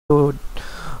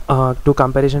to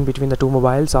comparison between the two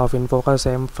mobiles of Infocus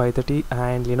M530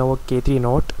 and Lenovo K3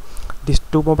 Note. These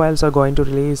two mobiles are going to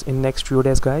release in next few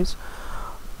days, guys.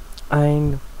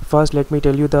 And first, let me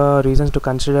tell you the reasons to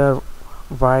consider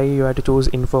why you have to choose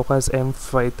Infocus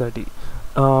M530.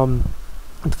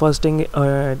 The first thing,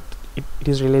 it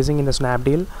is releasing in the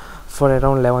Snapdeal for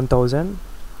around 11,000.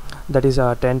 That is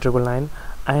 10,999.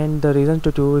 And the reason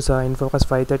to choose Infocus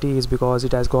 530 is because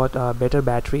it has got a better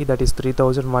battery, that is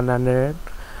 3100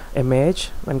 mAh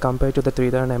when compared to the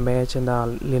 3000 mAh in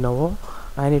the Lenovo,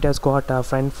 and it has got a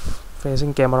front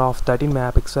facing camera of 13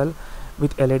 megapixel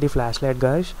with LED flashlight,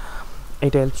 guys.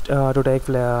 It helps to take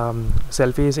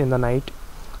selfies in the night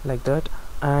like that,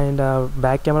 and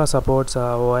back camera supports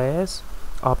OIS,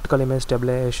 optical image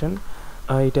stabilization.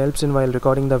 It helps in while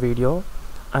recording the video,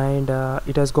 and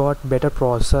it has got better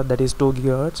processor, that is 2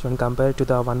 GHz when compared to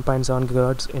the 1.7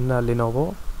 GHz in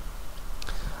Lenovo.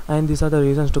 And these are the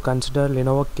reasons to consider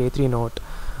Lenovo K3 Note.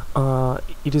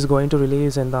 It is going to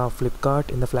release in the Flipkart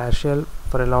in the flash sale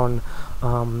for around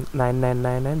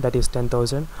 9999, that is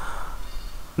 10,000.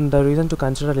 The reason to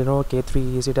consider Lenovo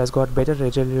K3 is it has got better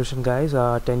resolution, guys,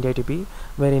 1080p,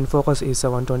 where Infocus is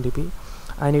 120p,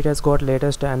 and it has got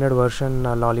latest Android version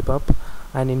Lollipop,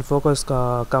 and Infocus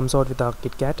comes out with a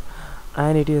KitKat,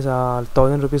 and it is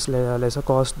 1,000 rupees lesser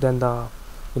cost than the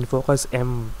Infocus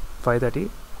M530,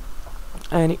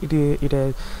 and it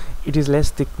is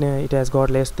less thickness. It has got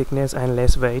less thickness and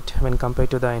less weight when compared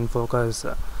to the Infocus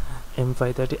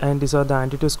M530. And these are the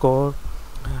Antutu score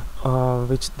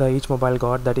which each mobile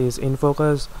got. That is,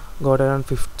 Infocus got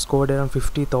scored around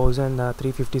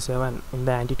 50,357 in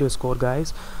the Antutu score,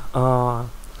 guys.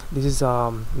 This is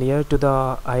near to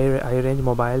the high range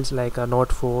mobiles like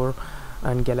Note 4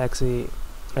 and Galaxy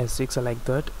S6 like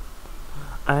that.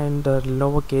 And the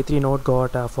Lenovo K3 Note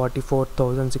got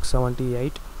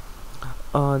 44,678.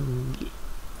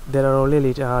 There are only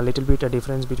little bit a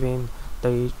difference between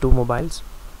the two mobiles,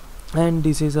 and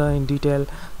this is in detail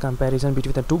comparison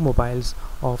between the two mobiles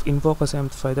of Infocus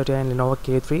M530 and Lenovo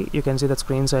K3. You can see the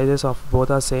screen sizes of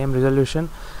both are same resolution,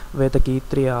 where the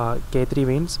K3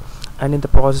 wins, and in the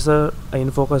processor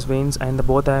Infocus wins, and the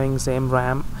both having same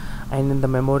RAM, and in the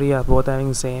memory are both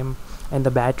having same, and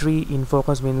the battery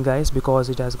Infocus wins, guys, because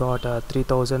it has got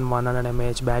 3100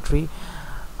 mAh battery,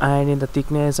 and in the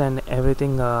thickness and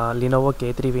everything Lenovo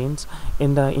K3 wins.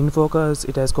 In the Infocus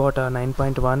it has got a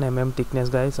 9.1 mm thickness,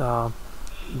 guys.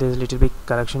 There's a little bit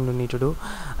correction you need to do.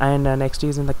 And next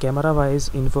is in the camera wise,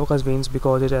 Infocus wins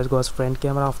because it has got front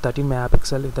camera of 13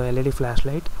 megapixel with the LED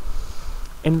flashlight.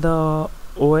 In the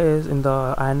OS, in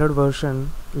the Android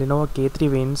version, Lenovo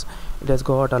K3 wins. It has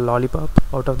got a Lollipop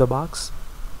out of the box.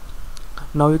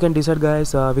 Now you can decide,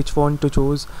 guys, which phone to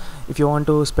choose. If you want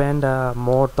to spend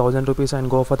more 1,000 rupees and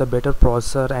go for the better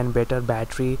processor and better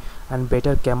battery and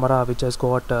better camera, which has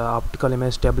got optical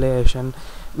image stabilization,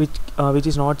 which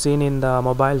is not seen in the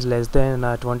mobiles less than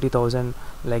 20,000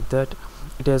 like that.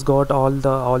 It has got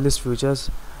all these features.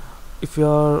 If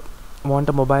you want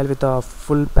a mobile with a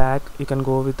full pack, you can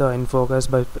go with the Infocus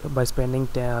by spending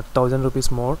 1,000 rupees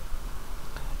more.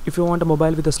 If you want a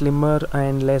mobile with a slimmer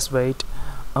and less weight,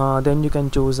 then you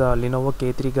can choose Lenovo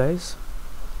K3, guys.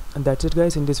 And that's it,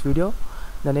 guys, in this video.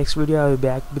 The next video I will be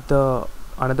back with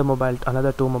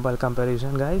another two mobile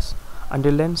comparison, guys.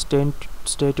 Until then,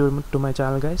 stay tuned to my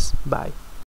channel, guys. Bye.